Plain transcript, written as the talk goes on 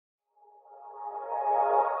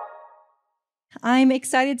I'm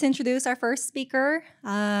excited to introduce our first speaker,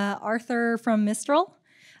 Arthur from Mistral.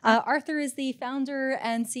 Arthur is the founder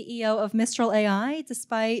and CEO of Mistral AI,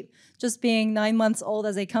 despite just being 9 months old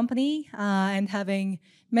as a company and having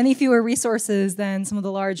many fewer resources than some of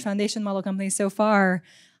the large foundation model companies so far.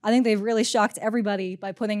 I think they've really shocked everybody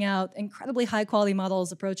by putting out incredibly high-quality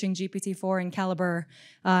models approaching GPT-4 and Caliber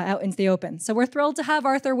out into the open. So we're thrilled to have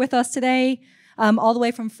Arthur with us today, all the way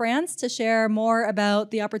from France, to share more about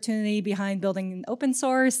the opportunity behind building open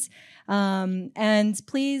source. And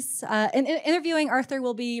please, interviewing Arthur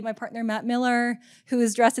will be my partner, Matt Miller, who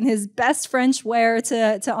is dressed in his best French wear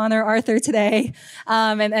to honor Arthur today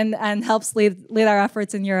and helps lead our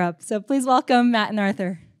efforts in Europe. So please welcome Matt and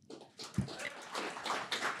Arthur.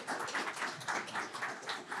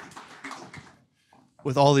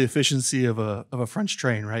 With all the efficiency of a French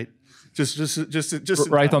train, right? Just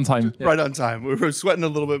right on time. Right on time. We were sweating a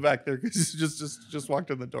little bit back there because just walked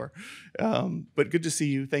in the door. But good to see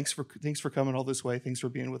you. Thanks for coming all this way. Thanks for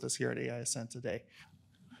being with us here at AI Ascent today.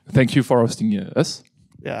 Thank you for hosting us.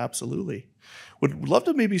 Yeah, absolutely. Would love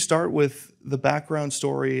to maybe start with the background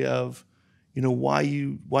story of, why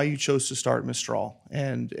you chose to start Mistral,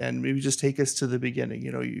 and maybe just take us to the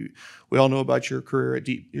beginning. We all know about your career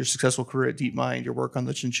your successful career at DeepMind, your work on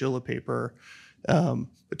the chinchilla paper.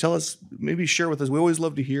 But tell us, maybe share with us. We always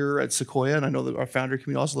love to hear at Sequoia, and I know that our founder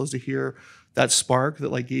community also loves to hear that spark that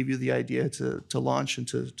gave you the idea to launch and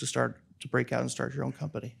to start to break out and start your own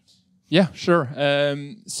company. Yeah, sure.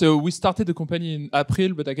 So we started the company in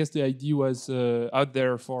April, but I guess the idea was out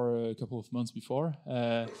there for a couple of months before.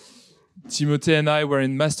 Timothée and I were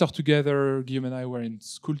in master together. Guillaume and I were in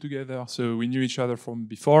school together, so we knew each other from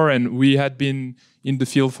before, and we had been in the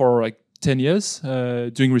field for 10 years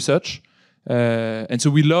doing research. And so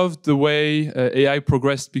we loved the way AI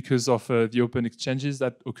progressed because of the open exchanges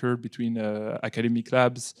that occurred between academic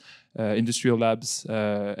labs, industrial labs,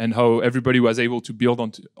 and how everybody was able to build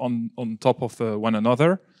on top of one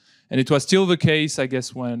another. And it was still the case, I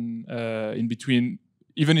guess, when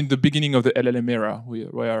even in the beginning of the LLM era,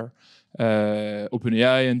 where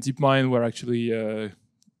OpenAI and DeepMind were actually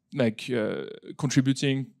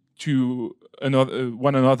contributing to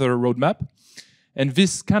one another roadmap. And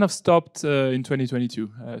this kind of stopped in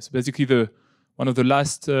 2022. So basically, one of the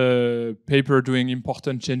last paper doing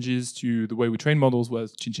important changes to the way we train models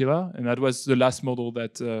was Chinchilla, and that was the last model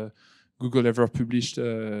that Google ever published,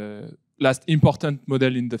 last important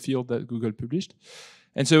model in the field that Google published.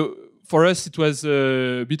 And so for us, it was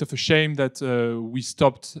a bit of a shame that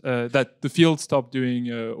that the field stopped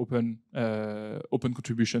doing open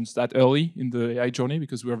contributions that early in the AI journey,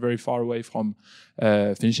 because we were very far away from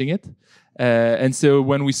finishing it. And so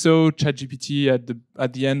when we saw ChatGPT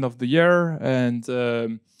at the end of the year, and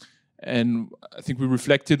I think we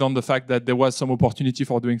reflected on the fact that there was some opportunity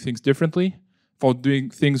for doing things differently, for doing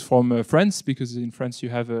things from France, because in France you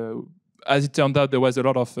have as it turned out, there was a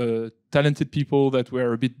lot of talented people that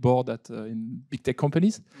were a bit bored in big tech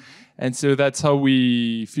companies. Mm-hmm. And so that's how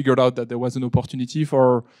we figured out that there was an opportunity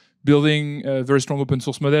for building very strong open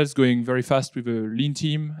source models, going very fast with a lean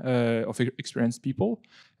team of experienced people,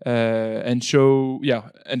 and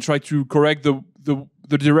try to correct the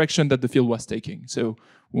direction that the field was taking. So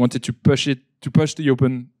we wanted to push the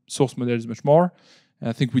open source models much more. And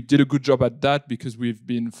I think we did a good job at that because we've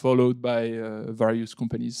been followed by various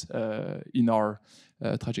companies in our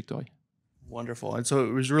trajectory. Wonderful. And so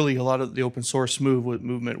it was really a lot of the open source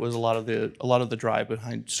movement was a lot of the drive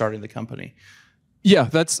behind starting the company. Yeah,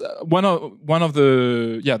 that's that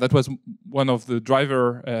was one of the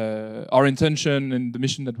driver. Our intention and the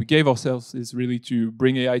mission that we gave ourselves is really to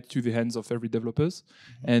bring AI to the hands of every developers.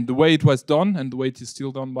 Mm-hmm. And the way it was done and the way it is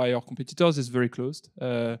still done by our competitors is very closed.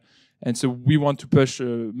 And so we want to push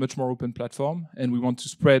a much more open platform, and we want to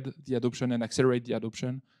spread the adoption and accelerate the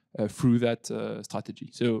adoption through that strategy.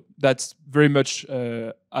 So that's very much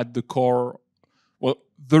at the core,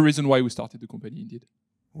 the reason why we started the company, indeed.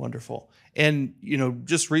 Wonderful. And,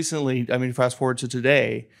 just recently, fast forward to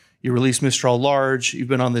today, you released Mistral Large. You've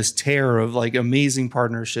been on this tear of amazing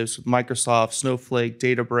partnerships with Microsoft, Snowflake,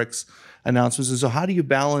 Databricks announcements. And so how do you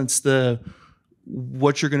balance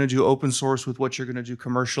what you're going to do open source with what you're going to do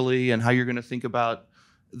commercially, and how you're going to think about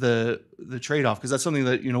the trade-off? Because that's something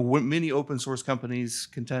that many open source companies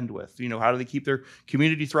contend with. How do they keep their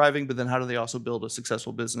community thriving, but then how do they also build a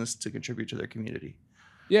successful business to contribute to their community?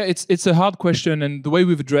 Yeah, it's a hard question, and the way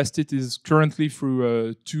we've addressed it is currently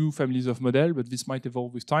through 2 families of model, but this might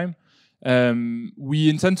evolve with time. We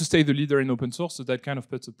intend to stay the leader in open source, so that kind of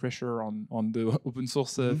puts a pressure on the open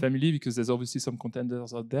source family, because there's obviously some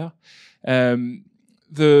contenders out there.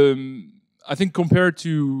 I think compared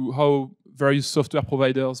to how various software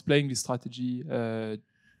providers playing this strategy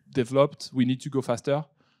developed, we need to go faster.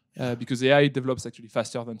 Because AI develops actually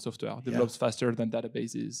faster than software, develops faster than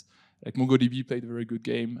databases. Like MongoDB played a very good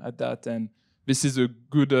game at that, and this is a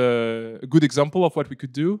good example of what we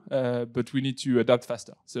could do, but we need to adapt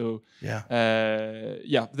faster. So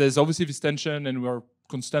there's obviously this tension, and we're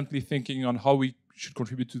constantly thinking on how we should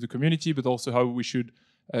contribute to the community, but also how we should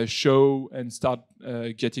show and start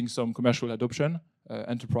getting some commercial adoption,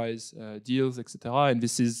 enterprise deals, etc. And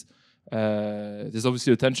this is there's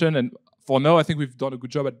obviously a tension, and for now, I think we've done a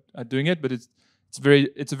good job at doing it, but it's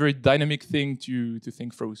a very dynamic thing to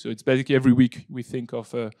think through. So it's basically every week we think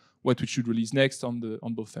of what we should release next on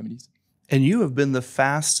both families. And you have been the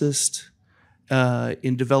fastest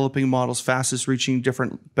in developing models, fastest reaching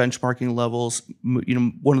different benchmarking levels.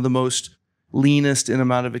 One of the most leanest in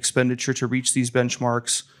amount of expenditure to reach these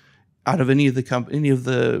benchmarks out of any of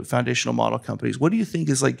the foundational model companies. What do you think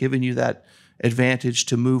is like giving you that advantage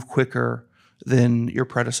to move quicker than your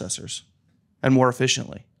predecessors and more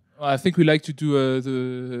efficiently? I think we like to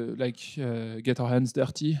do get our hands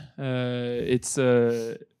dirty. It's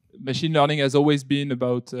machine learning has always been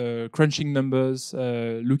about crunching numbers,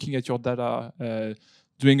 looking at your data,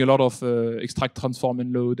 doing a lot of extract, transform,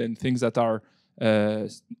 and load, and things that are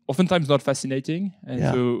oftentimes not fascinating. And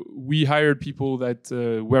so we hired people that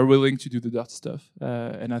were willing to do the dirty stuff,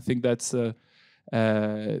 and I think that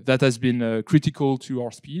has been critical to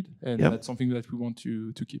our speed, and that's something that we want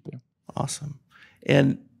to keep. Awesome.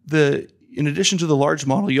 And in addition to the large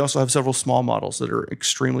model, you also have several small models that are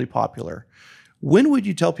extremely popular. When would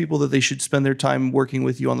you tell people that they should spend their time working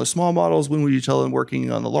with you on the small models? When would you tell them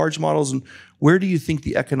working on the large models? And where do you think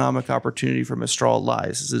the economic opportunity for Mistral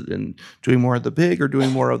lies? Is it in doing more of the big or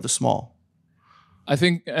doing more of the small? I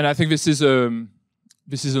think this is an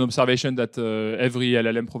observation that every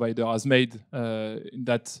LLM provider has made, in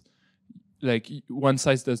that like one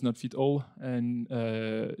size does not fit all, and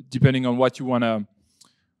depending on what you want to,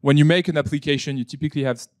 when you make an application, you typically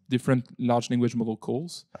have different large language model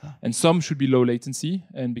calls, and some should be low latency,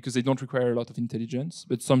 and because they don't require a lot of intelligence,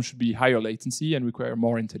 but some should be higher latency and require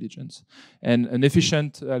more intelligence. And an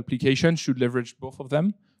efficient application should leverage both of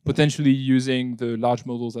them, potentially using the large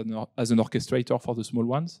models as an orchestrator for the small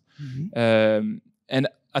ones. And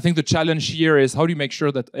I think the challenge here is how do you make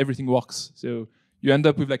sure that everything works? So you end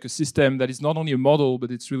up with like a system that is not only a model,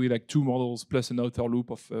 but it's really like two models plus an outer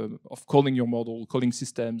loop of calling your model, calling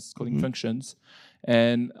systems, calling functions.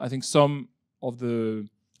 And I think some of the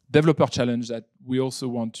developer challenge that we also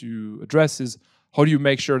want to address is how do you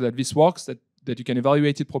make sure that this works, that you can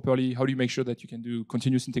evaluate it properly? How do you make sure that you can do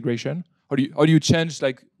continuous integration? How do you change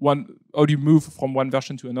how do you move from one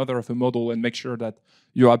version to another of a model and make sure that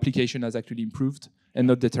your application has actually improved and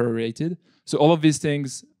not deteriorated? So all of these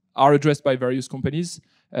things are addressed by various companies,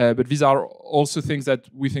 but these are also things that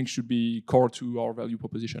we think should be core to our value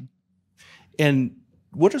proposition. And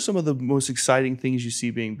what are some of the most exciting things you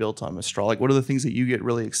see being built on Mistral? Like, what are the things that you get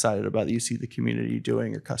really excited about that you see the community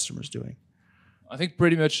doing or customers doing? I think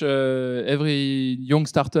pretty much every young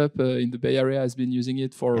startup in the Bay Area has been using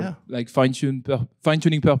it for like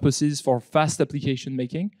fine-tuning purposes for fast application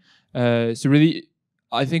making. So really,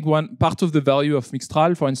 I think one part of the value of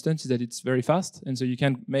Mistral, for instance, is that it's very fast, and so you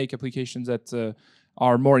can make applications that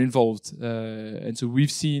are more involved. And so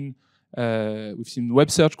we've seen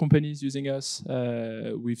web search companies using us.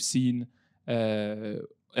 We've seen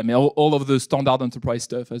all of the standard enterprise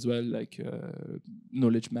stuff as well, like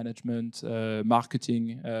knowledge management,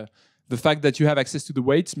 marketing. The fact that you have access to the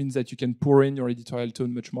weights means that you can pour in your editorial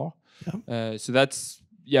tone much more. So that's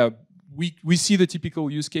we see the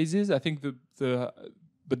typical use cases. I think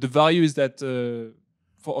but the value is that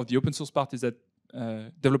for the open source part is that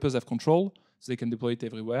developers have control, so they can deploy it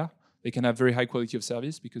everywhere. They can have very high quality of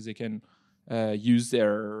service because they can use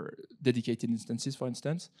their dedicated instances, for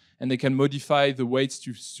instance, and they can modify the weights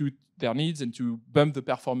to suit their needs and to bump the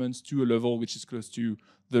performance to a level which is close to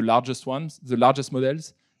the largest ones, the largest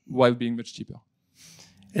models, while being much cheaper.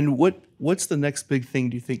 And what's the next big thing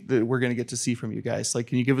do you think that we're going to get to see from you guys? Like,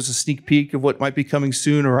 can you give us a sneak peek of what might be coming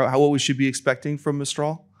soon, or what we should be expecting from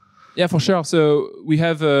Mistral? Yeah, for sure. So we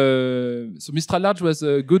have so Mistral Large was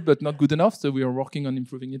good but not good enough. So we are working on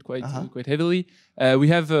improving it quite heavily. We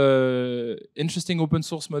have interesting open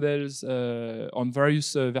source models on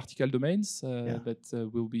various vertical domains that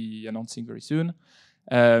we'll be announcing very soon.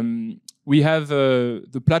 We have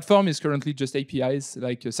the platform is currently just APIs,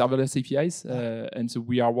 like serverless APIs, and so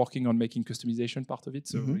we are working on making customization part of it.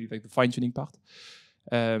 So really like the fine tuning part.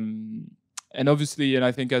 And obviously, and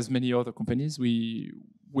I think as many other companies,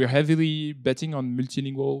 we're heavily betting on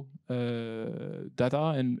multilingual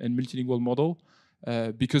data and multilingual model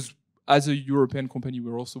because as a European company,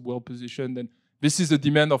 we're also well positioned, and this is the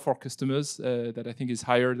demand of our customers that I think is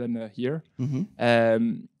higher than here.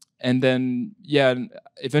 And then,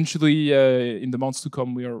 eventually, in the months to come,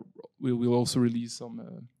 we will also release some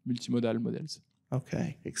multimodal models.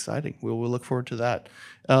 Okay, exciting. We'll look forward to that.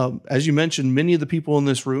 As you mentioned, many of the people in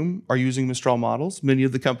this room are using Mistral models. Many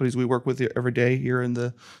of the companies we work with every day here in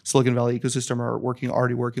the Silicon Valley ecosystem are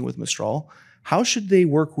already working with Mistral. How should they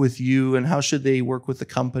work with you, and how should they work with the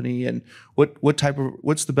company, and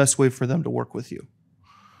what's the best way for them to work with you?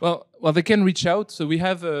 Well, they can reach out. So we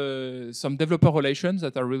have some developer relations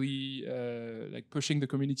that are really like pushing the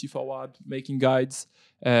community forward, making guides,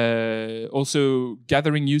 also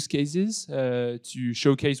gathering use cases to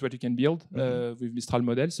showcase what you can build with Mistral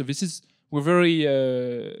models. So we're very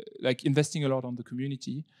like investing a lot on the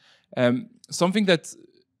community. Something that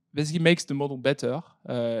basically makes the model better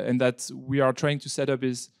and that we are trying to set up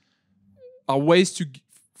are ways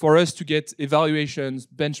for us to get evaluations,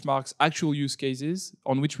 benchmarks, actual use cases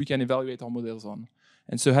on which we can evaluate our models on.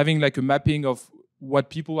 And so having like a mapping of what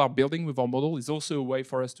people are building with our model is also a way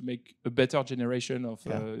for us to make a better generation of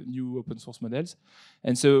new open source models.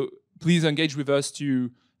 And so please engage with us to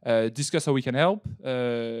discuss how we can help,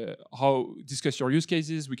 discuss your use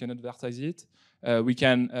cases, we can advertise it. We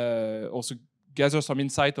can also gather some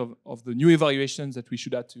insight of the new evaluations that we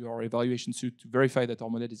should add to our evaluation suite to verify that our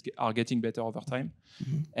models are getting better over time.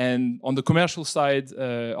 And on the commercial side,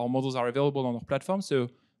 our models are available on our platform. So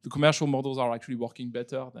the commercial models are actually working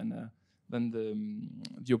better than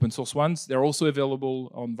the open source ones. They're also available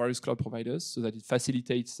on various cloud providers so that it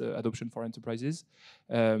facilitates adoption for enterprises.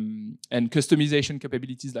 And customization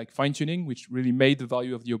capabilities like fine-tuning, which really made the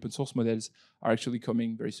value of the open source models, are actually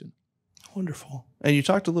coming very soon. Wonderful. And you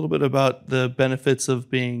talked a little bit about the benefits of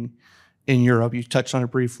being in Europe. You touched on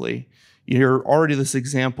it briefly. You're already this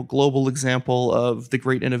global example of the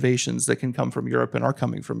great innovations that can come from Europe and are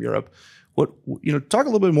coming from Europe. Talk a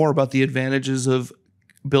little bit more about the advantages of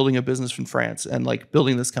building a business from France and like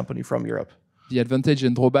building this company from Europe. The advantage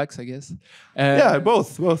and drawbacks, I guess.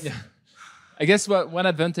 Both. Yeah. I guess one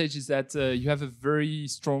advantage is that you have a very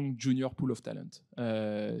strong junior pool of talent.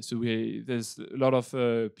 So there's a lot of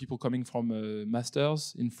people coming from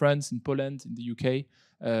masters in France, in Poland, in the UK,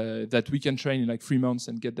 that we can train in like 3 months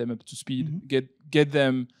and get them up to speed, get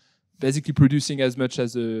them basically producing as much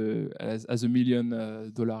as a $1 million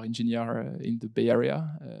engineer in the Bay Area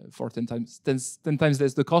for 10 times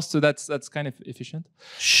less the cost. So that's kind of efficient.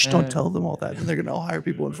 Shh! Don't tell them all that. They're going to hire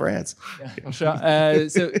people in France. Yeah, sure.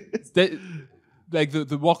 So like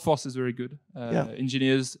the workforce is very good.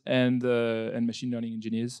 Engineers and machine learning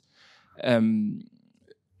engineers.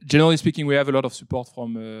 Generally speaking, we have a lot of support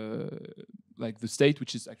from like the state,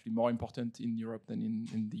 which is actually more important in Europe than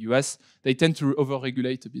in the US. They tend to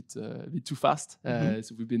over-regulate a bit too fast.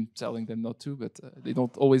 So we've been telling them not to, but they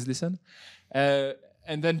don't always listen.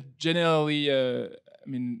 And then generally,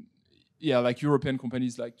 like European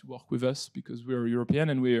companies like to work with us because we're European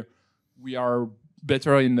and we are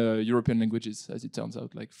better in European languages, as it turns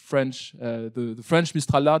out. Like French, the French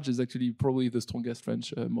Mistral Large is actually probably the strongest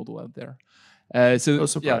French model out there. That's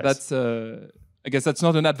I guess that's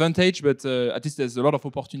not an advantage, but at least there's a lot of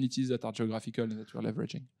opportunities that are geographical and that we're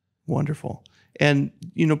leveraging. Wonderful. And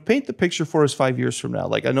paint the picture for us 5 years from now.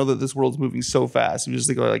 Like I know that this world's moving so fast. You just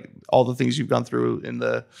think about like all the things you've gone through in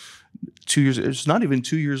the 2 years. It's not even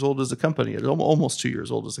 2 years old as a company. It's almost 2 years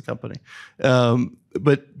old as a company.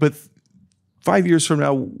 But 5 years from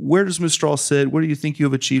now, where does Mistral sit? What do you think you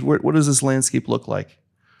have achieved? What does this landscape look like?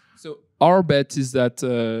 So our bet is that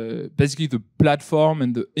basically the platform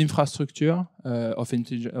and the infrastructure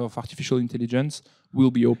of artificial intelligence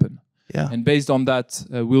will be open. Yeah. And based on that,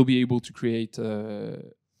 we'll be able to create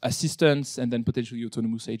assistants and then potentially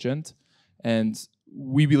autonomous agent. And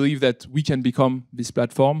we believe that we can become this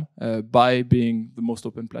platform by being the most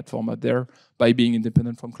open platform out there, by being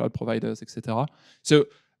independent from cloud providers, etc. So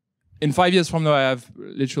in 5 years from now, I have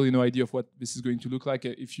literally no idea of what this is going to look like.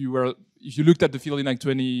 If you looked at the field in like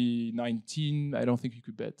 2019, I don't think you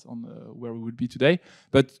could bet on where we would be today.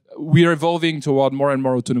 But we are evolving toward more and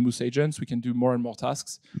more autonomous agents. We can do more and more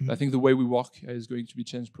tasks. I think the way we work is going to be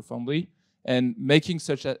changed profoundly. And making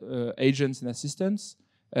such agents and assistants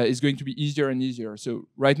is going to be easier and easier. So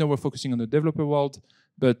right now we're focusing on the developer world,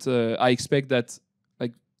 but I expect that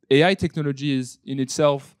like AI technology is in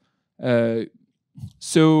itself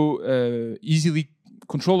so easily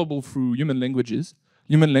controllable through human language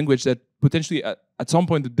that potentially at some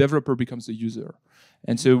point the developer becomes the user.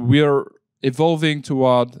 And so we are evolving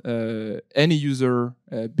toward any user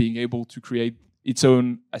being able to create its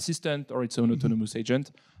own assistant or its own autonomous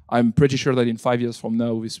agent. I'm pretty sure that in 5 years from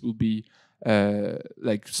now, this will be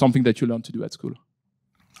like something that you learn to do at school.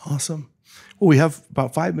 Awesome. Well, we have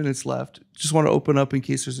about 5 minutes left. Just want to open up in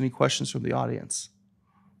case there's any questions from the audience.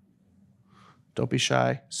 Don't be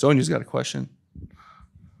shy. Sonia's got a question.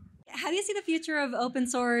 How do you see the future of open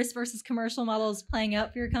source versus commercial models playing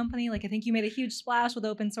out for your company? Like, I think you made a huge splash with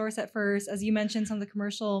open source at first. As you mentioned, some of the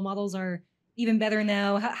commercial models are even better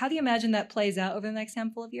now. How do you imagine that plays out over the next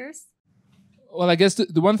handful of years? Well, I guess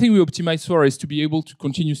the one thing we optimize for is to be able to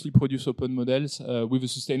continuously produce open models with a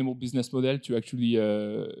sustainable business model to actually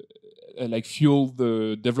like fuel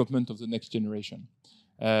the development of the next generation.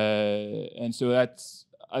 And so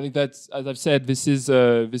I think that's, as I've said, this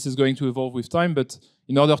is going to evolve with time. But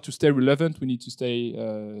in order to stay relevant, we need to stay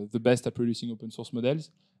the best at producing open source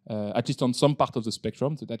models, at least on some part of the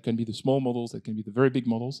spectrum. So that can be the small models, that can be the very big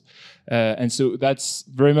models, and so that's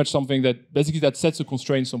very much something that basically that sets the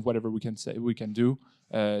constraints of whatever we can do.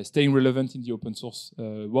 Staying relevant in the open source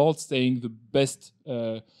world, staying the best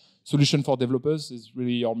solution for developers is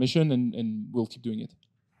really our mission, and we'll keep doing it.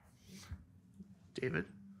 David?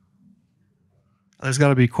 There's got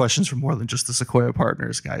to be questions from more than just the Sequoia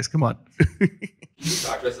partners, guys. Come on. Can you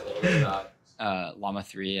talk to us a little bit about Llama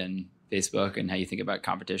 3 and Facebook and how you think about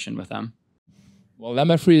competition with them? Well,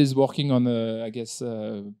 Llama 3 is working on, I guess,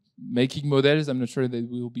 making models. I'm not sure they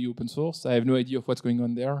will be open source. I have no idea of what's going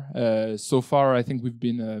on there. So far, I think we've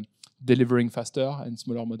been delivering faster and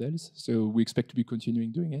smaller models. So we expect to be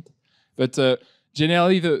continuing doing it. But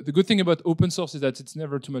generally, the good thing about open source is that it's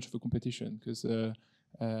never too much of a competition, because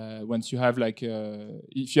once you have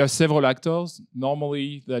if you have several actors,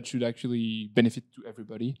 normally that should actually benefit to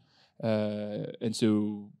everybody. And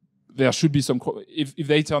so there should be some, if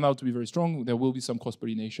they turn out to be very strong, there will be some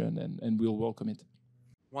cross-pollination, and we'll welcome it.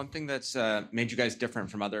 One thing that's made you guys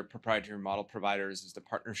different from other proprietary model providers is the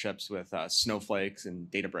partnerships with Snowflake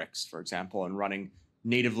and Databricks, for example, and running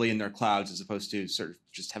natively in their clouds as opposed to sort of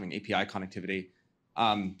just having API connectivity.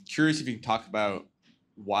 Curious if you can talk about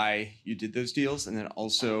why you did those deals, and then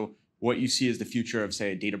also what you see as the future of,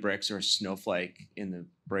 say, a Databricks or a Snowflake in the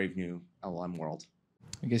brave new LLM world.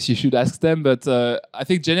 I guess you should ask them, but I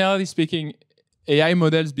think generally speaking, AI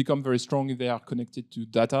models become very strong if they are connected to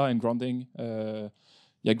data and grounding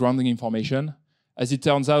information. As it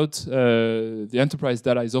turns out, the enterprise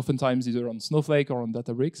data is oftentimes either on Snowflake or on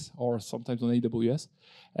Databricks, or sometimes on AWS.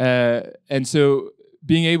 And so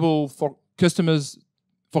being able for customers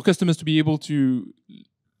to be able to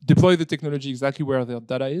deploy the technology exactly where their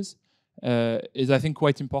data is I think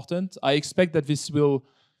quite important. I expect that this will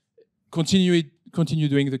continue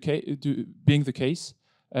being the case,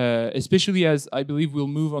 especially as I believe we'll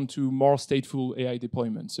move on to more stateful AI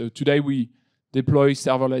deployment. So today we deploy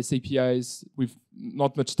serverless APIs with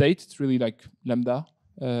not much state. It's really like Lambda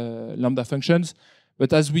functions.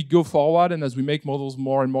 But as we go forward and as we make models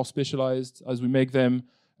more and more specialized, as we make them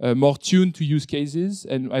more tuned to use cases,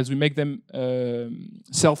 and as we make them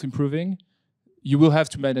self-improving, you will have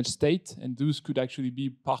to manage state, and those could actually be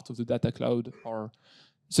part of the data cloud.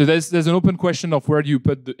 So there's an open question of where do you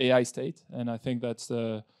put the AI state, and I think that's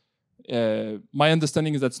my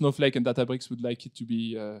understanding is that Snowflake and Databricks would like it to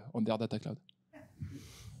be on their data cloud.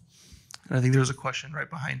 And I think there's a question right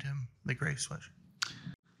behind him, the gray switch.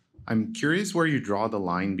 I'm curious where you draw the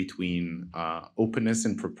line between openness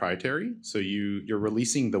and proprietary. So you're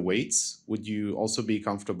releasing the weights. Would you also be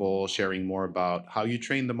comfortable sharing more about how you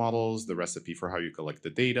train the models, the recipe for how you collect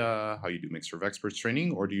the data, how you do mixture of experts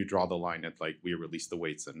training, or do you draw the line at like we release the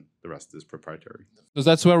weights and the rest is proprietary? So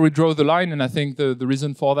that's where we draw the line, and I think the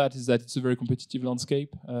reason for that is that it's a very competitive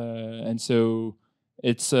landscape, and so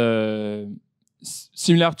it's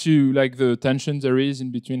similar to like the tension there is in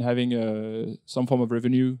between having some form of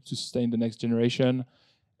revenue to sustain the next generation,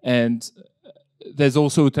 and there's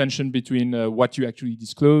also a tension between what you actually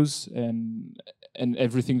disclose and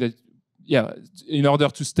everything that, in order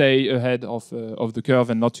to stay ahead of the curve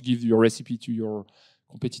and not to give your recipe to your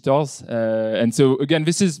competitors. And so again,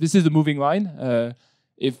 this is the moving line.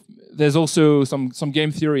 If there's also some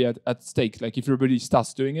game theory at stake, like if everybody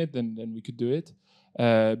starts doing it, then we could do it.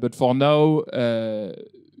 But for now,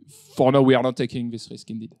 we are not taking this risk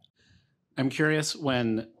indeed. I'm curious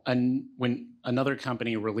when another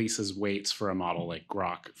company releases weights for a model like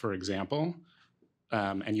Grok, for example,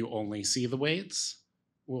 and you only see the weights,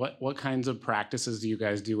 what kinds of practices do you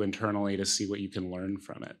guys do internally to see what you can learn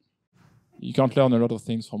from it? You can't learn a lot of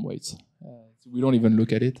things from weights. So we don't even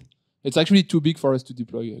look at it. It's actually too big for us to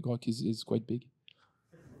deploy. Grok is quite big.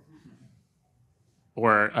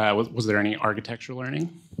 Or was there any architecture learning?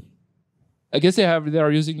 I guess they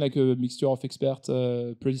are using like a mixture of expert,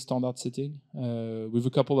 pretty standard setting, with a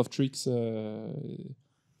couple of tricks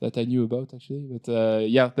that I knew about actually. But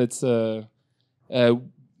yeah, that's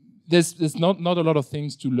there's not a lot of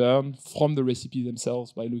things to learn from the recipe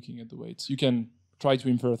themselves by looking at the weights. You can try to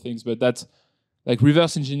infer things, but that's like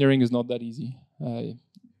reverse engineering is not that easy.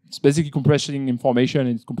 It's basically compressing information,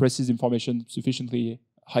 and it compresses information sufficiently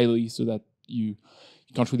highly so that you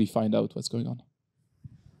can't really find out what's going on.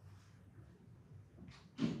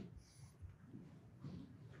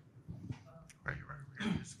 Right.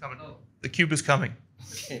 It's coming. The cube is coming.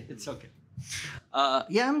 Okay, it's okay.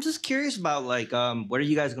 Yeah, I'm just curious about like, what are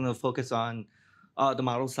you guys going to focus on the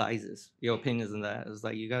model sizes? Your opinions on that? Is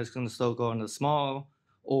like you guys going to still go on the small,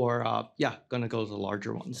 or yeah, going to go to the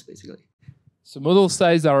larger ones basically? So model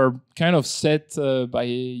size are kind of set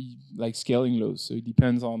by like scaling laws. So it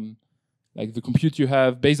depends on like the compute you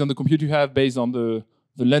have, based on the compute you have, based on the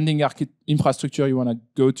landing infrastructure you want to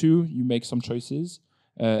go to, you make some choices.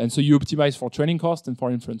 And so you optimize for training cost and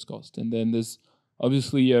for inference cost. And then there's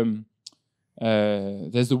obviously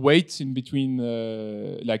there's the weight in between,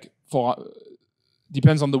 like for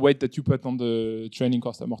depends on the weight that you put on the training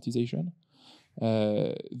cost amortization.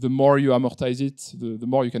 The more you amortize it, the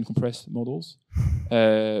more you can compress models.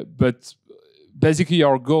 But basically,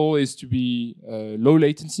 our goal is to be low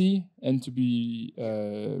latency and to be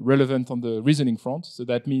relevant on the reasoning front. So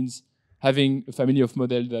that means having a family of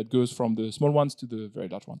models that goes from the small ones to the very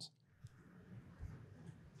large ones.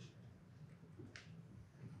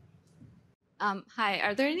 Hi,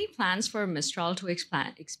 are there any plans for Mistral to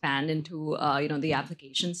expand into the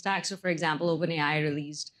application stack? So for example, OpenAI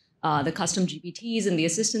released the custom GPTs and the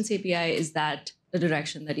assistance API. Is that the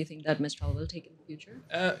direction that you think that Mistral will take in the future?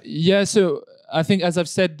 Yeah, so I think, as I've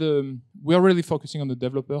said, we are really focusing on the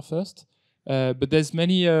developer first. But there's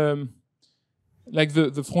many, like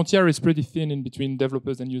the frontier is pretty thin in between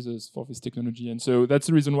developers and users for this technology. And so that's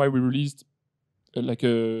the reason why we released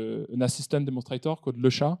an assistant demonstrator called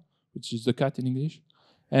Le Chat, which is the cat in English.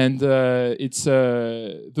 And it's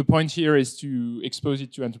the point here is to expose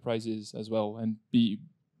it to enterprises as well and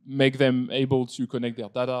make them able to connect their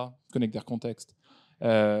data, connect their context.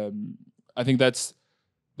 I think that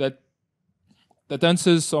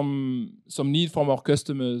answers some need from our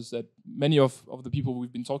customers, that many of the people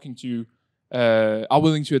we've been talking to are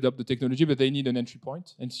willing to adopt the technology, but they need an entry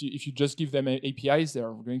point. And so if you just give them APIs,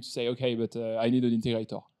 they're going to say, okay, but I need an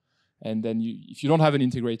integrator. And then if you don't have an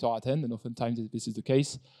integrator at hand, and oftentimes this is the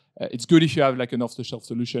case, it's good if you have like an off-the-shelf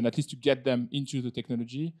solution, at least to get them into the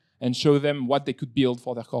technology and show them what they could build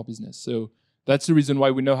for their core business. So that's the reason why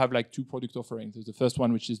we now have like two product offerings. There's the first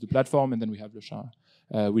one, which is the platform, and then we have Le Chat,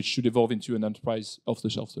 which should evolve into an enterprise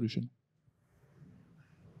off-the-shelf solution.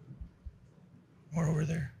 More over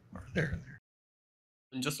there.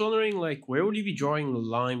 I'm just wondering, like, where would you be drawing the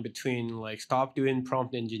line between like stop doing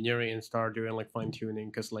prompt engineering and start doing like fine tuning?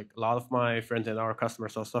 Because like a lot of my friends and our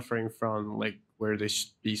customers are suffering from like where they should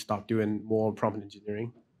be stop doing more prompt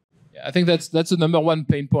engineering. Yeah, I think that's the number one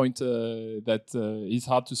pain point that is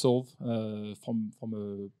hard to solve from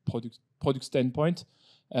a product standpoint.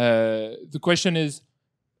 The question is,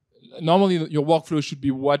 normally your workflow should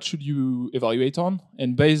be what should you evaluate on,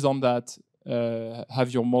 and based on that, have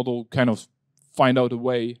your model kind of find out a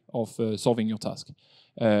way of solving your task.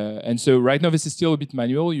 And so right now this is still a bit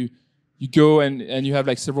manual. You go and you have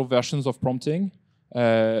like several versions of prompting,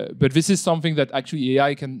 but this is something that actually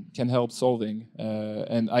AI can help solving.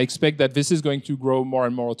 And I expect that this is going to grow more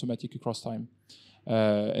and more automatic across time.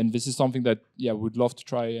 And this is something that, yeah, we'd love to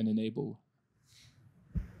try and enable.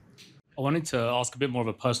 I wanted to ask a bit more of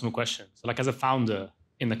a personal question. So like as a founder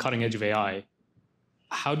in the cutting edge of AI,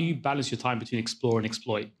 how do you balance your time between explore and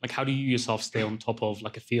exploit? Like, how do you yourself stay on top of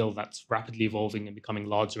like a field that's rapidly evolving and becoming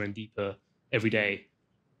larger and deeper every day?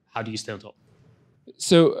 How do you stay on top?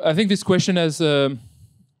 So I think this question has,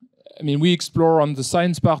 we explore on the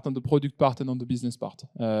science part, on the product part, and on the business part.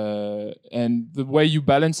 And the way you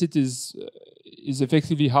balance it is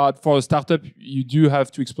effectively hard. For a startup, you do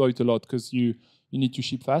have to exploit a lot because you need to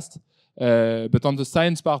ship fast. But on the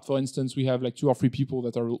science part, for instance, we have like 2 or 3 people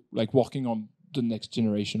that are like working on the next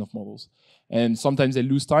generation of models. And sometimes they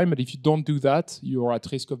lose time, but if you don't do that, you are at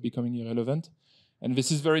risk of becoming irrelevant. And this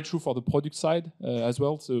is very true for the product side as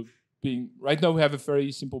well. So right now we have a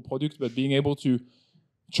very simple product, but being able to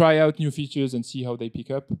try out new features and see how they pick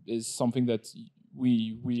up is something that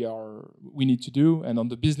we need to do. And on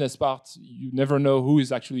the business part, you never know who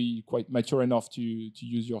is actually quite mature enough to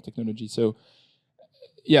use your technology. So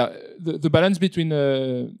yeah, the balance between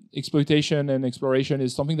exploitation and exploration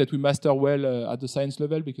is something that we master well at the science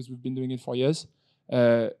level because we've been doing it for years.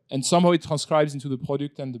 And somehow it transcribes into the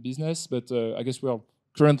product and the business, but I guess we are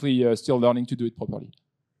currently still learning to do it properly.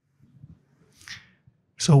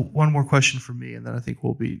 So one more question from me, and then I think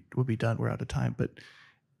we'll be done. We're out of time. But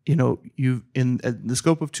you've in the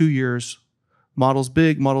scope of 2 years, models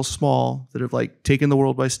big, models small, that have like taken the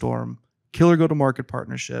world by storm, killer go-to-market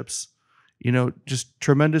partnerships, just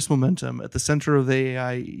tremendous momentum at the center of the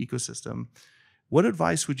AI ecosystem. What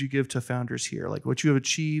advice would you give to founders here? Like what you have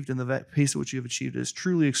achieved and the pace at which you have achieved is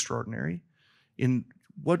truly extraordinary.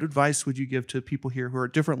 What advice would you give to people here who are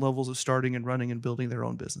at different levels of starting and running and building their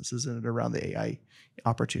own businesses in and around the AI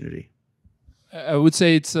opportunity? I would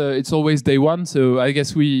say it's always day one. So I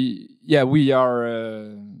guess we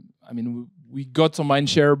are. We got some mind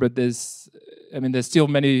share, but there's still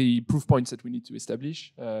many proof points that we need to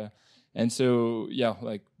establish. And so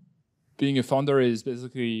like being a founder is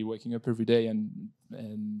basically waking up every day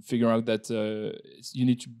and figuring out that you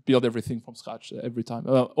need to build everything from scratch every time,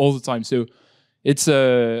 all the time. So it's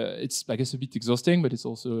I guess a bit exhausting, but it's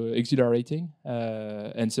also exhilarating.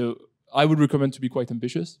 And so I would recommend to be quite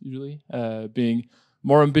ambitious. Usually, being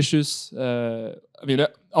more ambitious.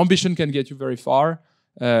 Ambition can get you very far.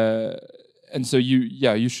 And so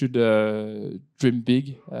you should dream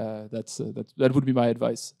big. That would be my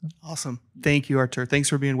advice. Awesome. Thank you, Arthur. Thanks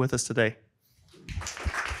for being with us today.